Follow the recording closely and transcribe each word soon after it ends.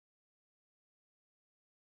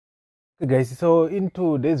Guys, so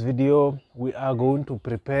into this video we are going to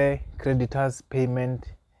prepare creditors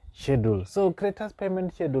payment schedule. So creditors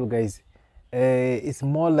payment schedule, guys, is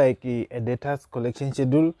more like a debtors collection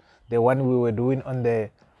schedule, the one we were doing on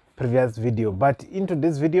the previous video. But into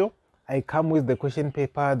this video I come with the question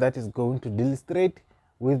paper that is going to deal straight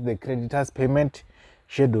with the creditors payment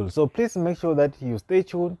schedule. So please make sure that you stay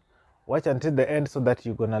tuned, watch until the end, so that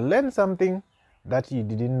you're gonna learn something that you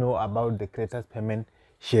didn't know about the creditors payment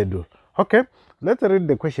schedule. Okay, let's read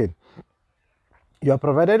the question. You are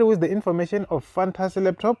provided with the information of fantasy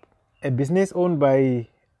laptop, a business owned by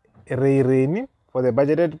Ray for the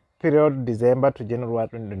budgeted period December to January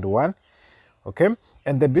 2021. Okay,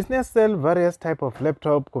 and the business sell various type of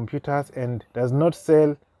laptop computers and does not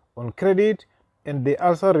sell on credit, and they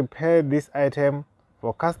also repair this item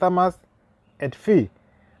for customers at fee.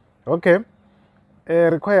 Okay,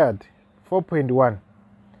 required 4.1.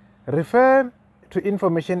 Refer to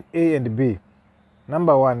information A and B.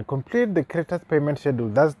 Number 1, complete the creditors payment schedule.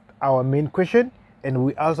 That's our main question, and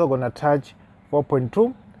we also gonna touch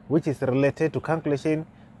 4.2, which is related to calculation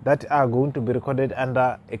that are going to be recorded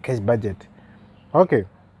under a cash budget. Okay,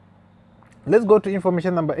 let's go to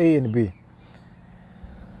information number A and B.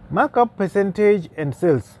 Markup percentage and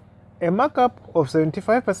sales. A markup of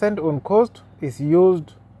 75% on cost is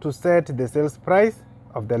used to set the sales price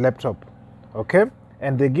of the laptop. Okay,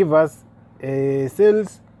 and they give us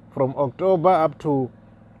sales from October up to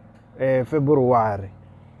February.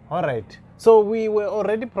 All right, so we were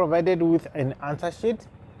already provided with an answer sheet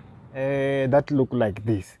that look like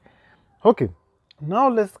this. Okay, now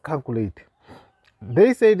let's calculate.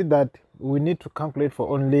 They said that we need to calculate for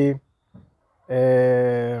only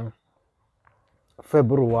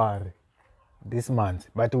February this month,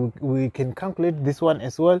 but we can calculate this one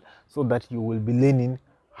as well, so that you will be learning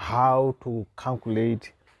how to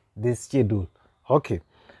calculate this schedule. Okay,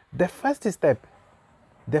 the first step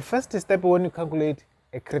when you calculate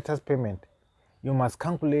a creditors payment, you must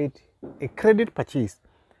calculate a credit purchase.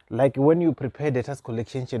 Like when you prepare debtors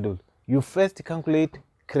collection schedule, you first calculate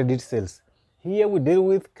credit sales. Here we deal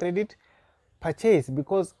with credit purchase,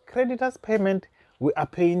 because creditors payment we are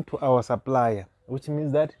paying to our supplier, which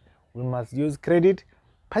means that we must use credit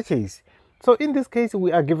purchase. So in this case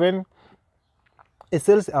we are given a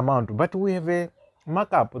sales amount, but we have a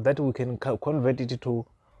markup that we can convert it to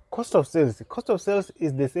cost of sales. Cost of sales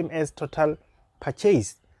is the same as total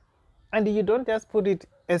purchase, and you don't just put it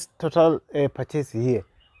as total purchase here.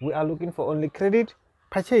 We are looking for only credit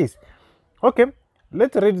purchase. Okay,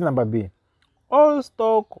 let's read number B. All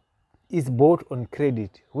stock is bought on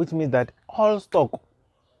credit, which means that all stock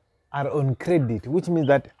are on credit, which means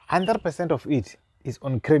that 100% of it is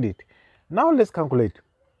on credit. Now let's calculate.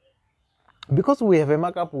 Because we have a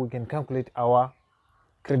markup, we can calculate our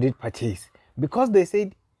credit purchase. Because they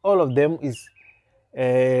said all of them is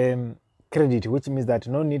credit, which means that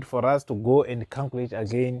no need for us to go and calculate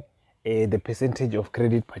again the percentage of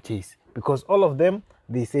credit purchase, because all of them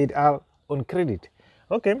they said are on credit.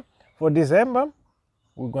 Okay, for December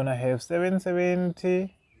we're gonna have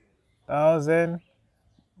 770,000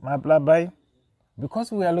 multiplied by,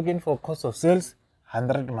 because we are looking for cost of sales,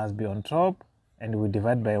 100 must be on top, and we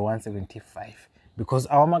divide by 175 because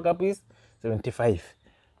our markup is 75.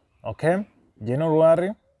 Okay,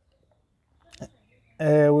 January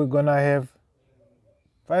we're gonna have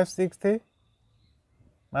 560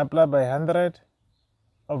 multiplied by 100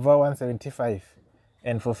 over 175,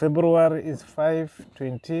 and for February is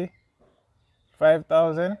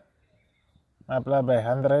 525,000 multiplied by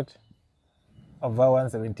 100 over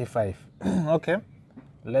 175. Okay,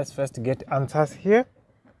 let's first get answers here.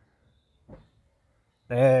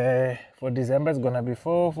 For December it's gonna be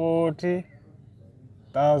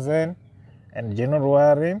 440,000, and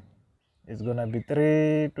January is gonna be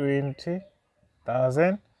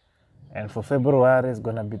 320,000, and for February it's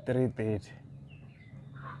gonna be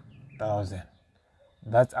 330,000.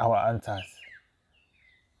 That's our answers.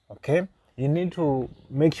 Okay, you need to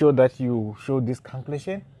make sure that you show this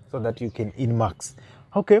calculation so that you can in marks.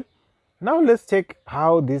 Okay, now let's check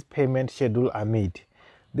how these payment schedule are made.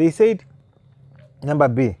 They said number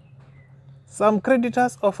B, some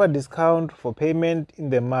creditors offer discount for payment in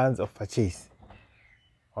the months of purchase.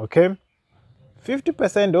 Okay,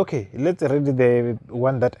 50%. Okay, let's read the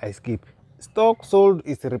one that I skip. Stock sold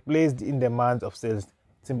is replaced in the months of sales.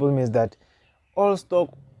 Simple means that all stock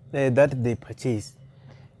that they purchase,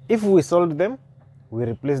 if we sold them, we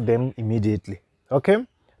replace them immediately. Okay,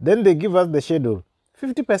 then they give us the schedule.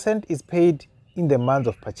 50% is paid in the month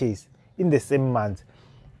of purchase, in the same month.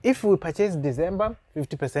 If we purchase December,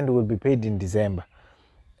 50% will be paid in December,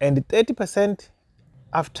 and 30%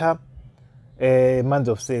 after a month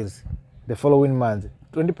of sales. the following month.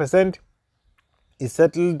 20% is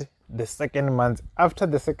settled the second month after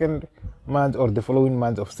the second month or the following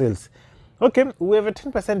month of sales. Okay, we have a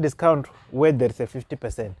 10% discount where there is a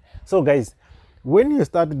 50%. So guys, when you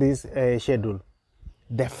start this schedule,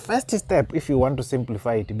 the first step, if you want to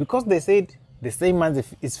simplify it, because they said the same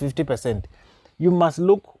month is 50%, you must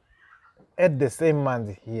look at the same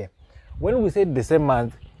month here. When we say the same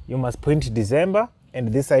month, you must point December,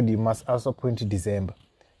 and this side you must also point December.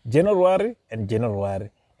 January and January,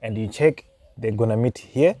 and you check they're gonna meet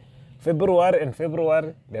here. February and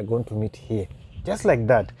February, they're going to meet here. Just like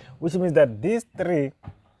that, which means that these three,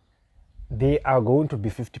 they are going to be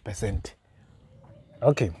 50%.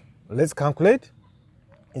 Okay, let's calculate.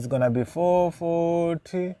 It's gonna be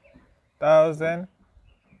 440,000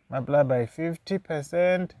 multiplied by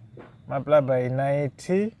 50% multiplied by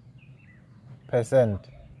 90%.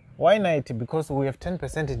 Why 90? Because we have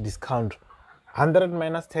 10% discount. 100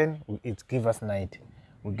 minus 10, it gives us 90.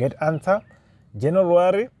 We get answer.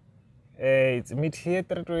 January, it's meet here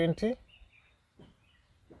 320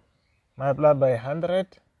 multiplied by 100.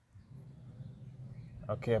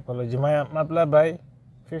 Okay, apology, multiplied by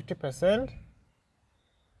 50%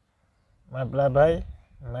 multiplied by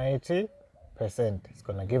 90%. It's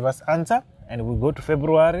gonna give us answer. And we go to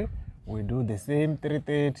February, we do the same,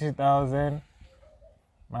 330,000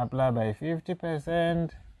 multiplied by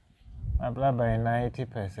 50% multiplied by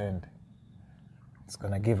 90%. It's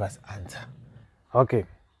gonna give us answer. Okay,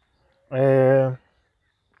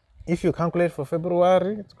 if you calculate for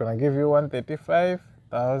February, it's gonna give you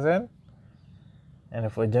 135,000,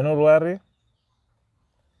 and for January,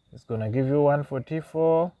 it's gonna give you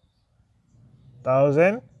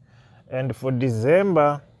 144,000, and for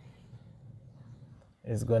December,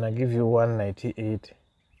 it's gonna give you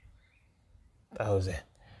 198,000.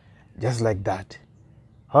 Just like that.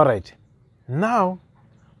 All right, now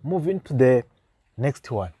moving to the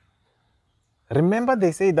next one. Remember,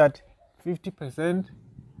 they say that 50%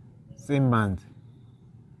 same month.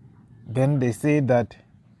 Then they say that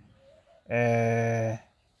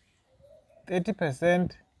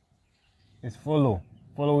 30% is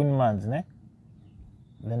following months, né?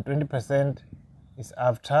 Then 20% is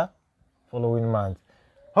after following month.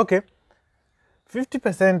 Okay,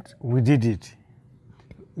 50% we did it,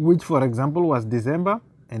 which for example was December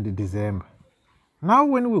and December. Now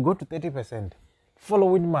when we go to 30%,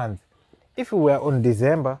 following month, if we were on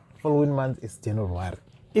December, following month is January.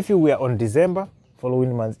 If we were on December,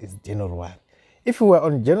 following month is January. If we were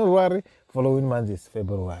on January, following month is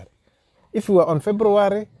February. If we were on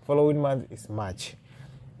February, following month is March.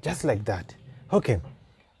 Just like that. Okay,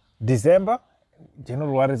 December,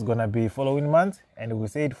 January is gonna be following month, and we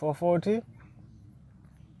said 440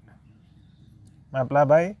 multiplied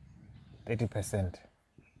by 30%,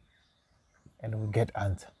 and we get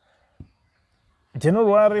answer.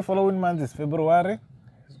 January following month is February.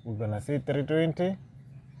 We're gonna say 320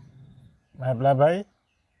 multiplied by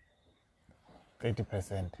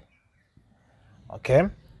 30%. Okay,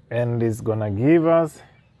 and it's gonna give us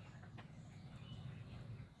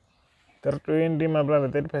 320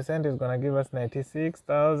 multiplied by 30% is gonna give us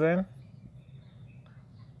 96,000.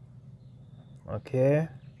 Okay,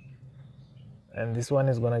 and this one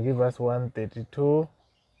is gonna give us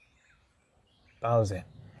 132,000.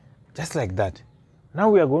 Just like that. Now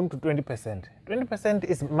we are going to 20%. 20%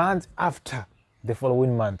 is months after the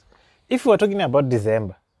following month. If we are talking about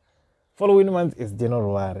December, following month is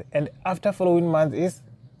January, and after following month is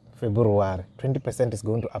February. 20% is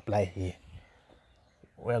going to apply here.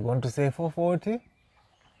 We are going to say 440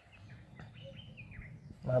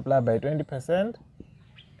 multiplied by 20%,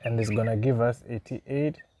 and it's going to give us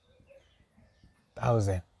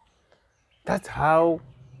 88,000. That's how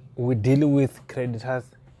we deal with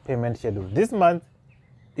creditors payment schedule. This month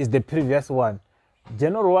is the previous one.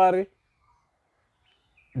 January,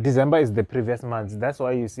 December is the previous month. That's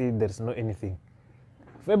why you see there's no anything.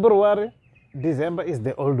 February, December is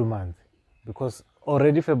the old month, because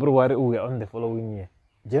already February we are on the following year.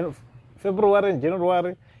 February and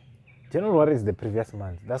January is the previous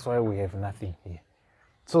month. That's why we have nothing here.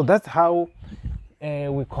 So that's how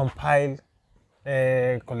we compile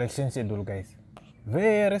a collection schedule, guys.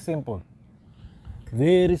 Very simple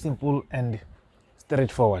and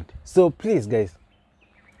straightforward. So please, guys,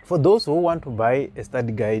 for those who want to buy a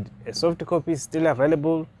study guide, a soft copy is still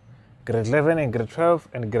available, grade 11 and grade 12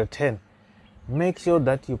 and grade 10. Make sure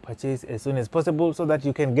that you purchase as soon as possible so that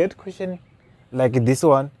you can get questions like this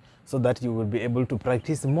one, so that you will be able to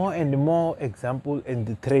practice more and more example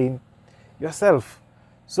and train yourself.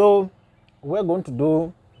 So we're going to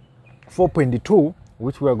do 4.2,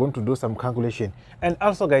 which we are going to do some calculation. And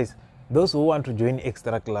also, guys, those who want to join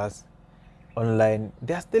extra class, online,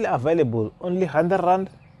 they are still available. Only 100 rand,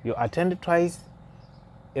 you attend twice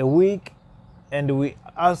a week, and we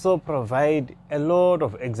also provide a lot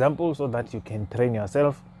of examples so that you can train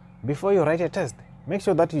yourself before you write a test. Make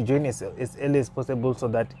sure that you join as early as possible so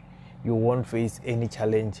that you won't face any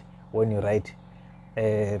challenge when you write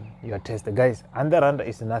your test. Guys, 100 rand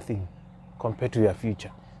is nothing compared to your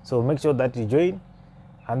future. So make sure that you join.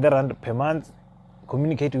 100 rand per month.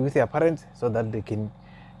 Communicate with your parents so that they can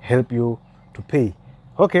help you to pay.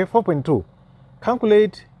 Okay, 4.2.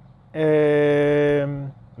 Calculate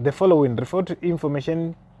the following. Refer to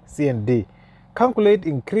information C and D. Calculate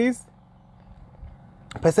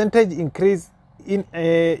percentage increase in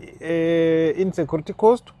security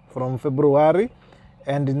cost from February,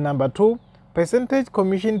 and number 2, percentage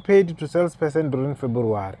commission paid to salesperson during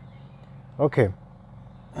February. Okay,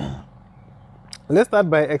 let's start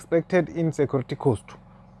by expected insecurity cost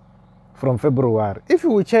from February. If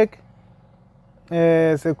we check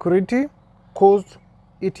security cost,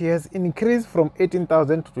 it has increased from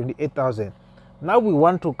 18,000 to 28,000. Now we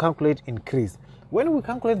want to calculate increase. When we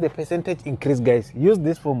calculate the percentage increase, guys, use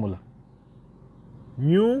this formula.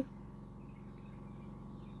 New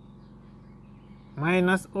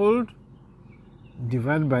minus old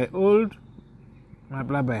divided by old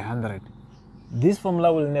multiplied by 100. This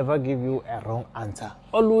formula will never give you a wrong answer.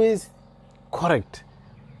 Always correct.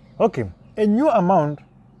 Okay, a new amount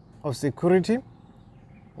of security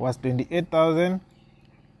was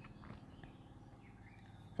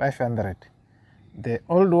 28,500. The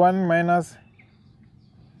old one minus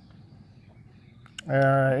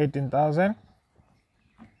 18,000,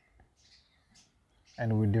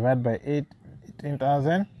 and we divide by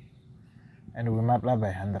 18,000, and we multiply by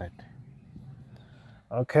 100.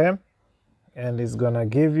 Okay, and it's gonna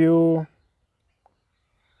give you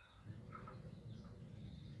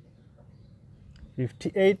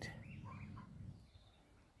 58.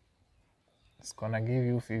 It's gonna give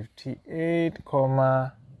you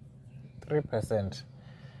 58.3%.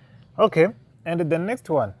 Okay, and the next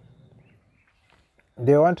one,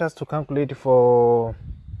 they want us to calculate for,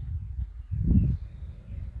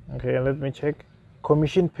 okay, let me check,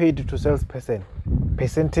 commission paid to salesperson,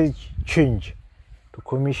 percentage change to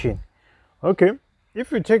commission. Okay,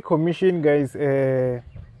 if you check commission, guys,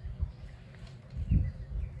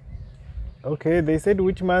 okay, they said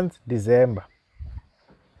which month? December.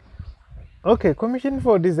 Okay, commission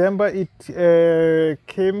for December, it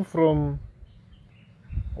came from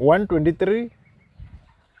 123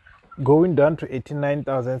 going down to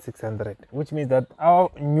 89,600, which means that our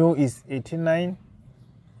new is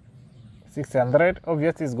 89,600.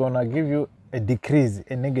 Obviously, it's gonna give you a decrease,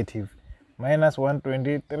 a negative, minus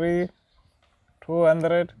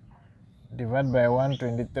 123,200 divided by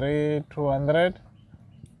 123,200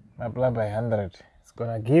 multiplied by 100. It's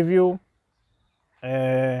gonna give you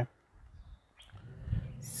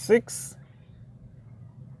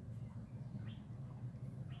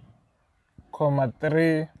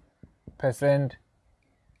 6.3%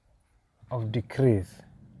 of decrease.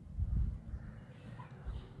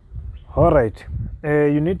 All right,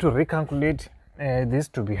 you need to recalculate this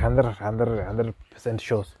to be 100%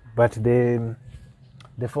 sure, but the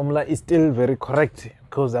formula is still very correct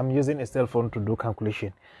because I'm using a cell phone to do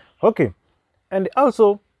calculation. Okay, and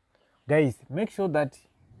also, guys, make sure that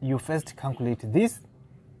you first calculate this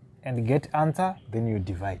and get answer, then you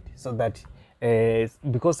divide, so that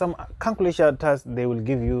because some calculation tasks, they will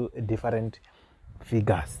give you different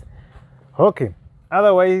figures. Okay,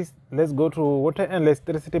 otherwise, let's go to water and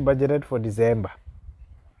electricity budgeted for December.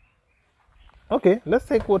 Okay, let's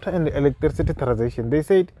take water and electricity transaction. They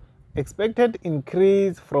said expected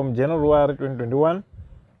increase from January 2021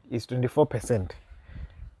 is 24%.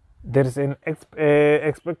 There is an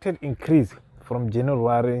expected increase from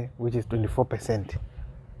January, which is 24%.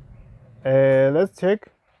 Let's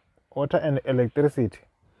check water and electricity.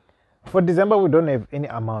 For December, we don't have any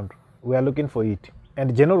amount. We are looking for it.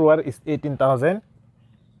 And January is 18,000.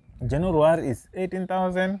 January is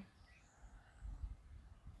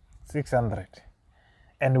 18,600.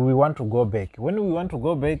 And we want to go back. When we want to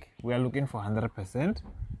go back, we are looking for 100%.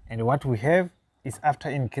 And what we have is after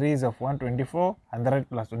increase of 124, 100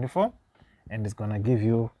 plus 24. And it's going to give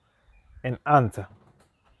you an answer.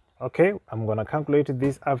 Okay, I'm going to calculate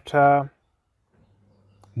this after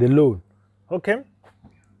the loan. Okay,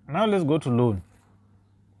 now let's go to loan.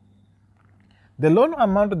 The loan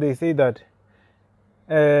amount, they say that,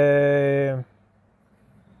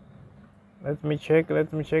 let me check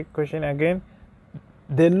question again.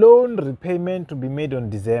 The loan repayment to be made on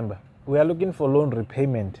December. We are looking for loan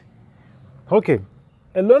repayment. Okay,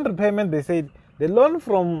 a loan repayment, they said the loan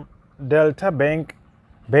from Delta Bank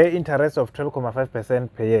bear interest of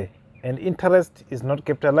 12.5% per year, and interest is not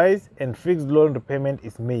capitalized, and fixed loan repayment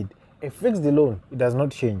is made. A fixed loan, it does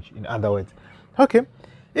not change, in other words. Okay,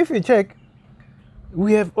 if you check,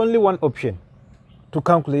 we have only one option to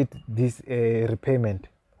calculate this repayment.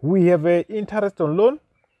 We have interest on loan.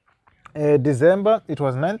 December it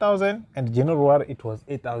was 9,000 and January it was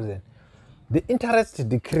 8,000. The interest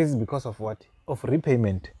decreased because of what? Of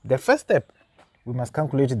repayment. The first step, we must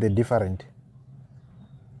calculate the difference.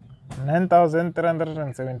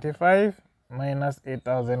 9,375 minus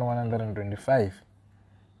 8,125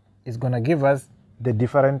 is going to give us the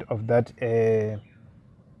difference of that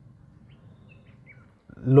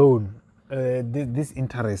loan, this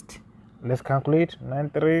interest. Let's calculate.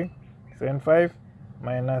 9,375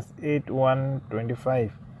 minus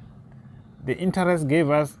 8,125. The interest gave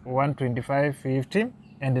us 125.50,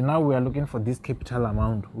 and now we are looking for this capital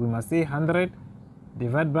amount. We must say 100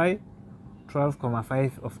 divided by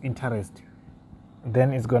 12.5 of interest.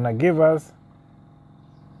 Then it's gonna give us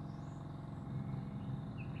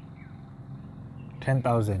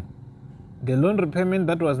 10,000. The loan repayment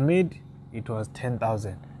that was made, it was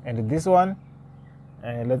 10,000, and this one,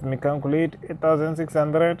 let me calculate.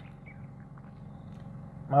 8,600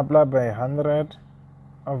 multiplied by 100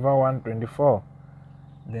 over 124,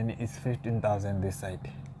 then it's 15,000 this side.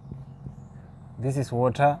 This is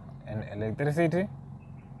water and electricity.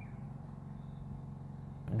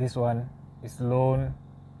 This one is loan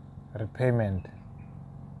repayment.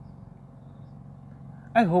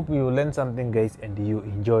 I hope you learned something, guys, and you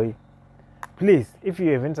enjoy. Please, if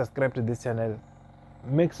you haven't subscribed to this channel,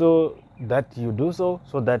 make sure that you do so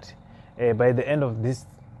that by the end of this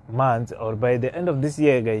month or by the end of this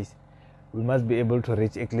year, guys, we must be able to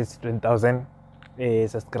reach at least 20,000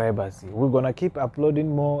 subscribers. We're gonna keep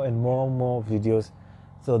uploading more and more videos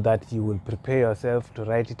so that you will prepare yourself to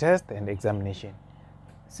write a test and examination.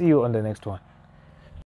 See you on the next one.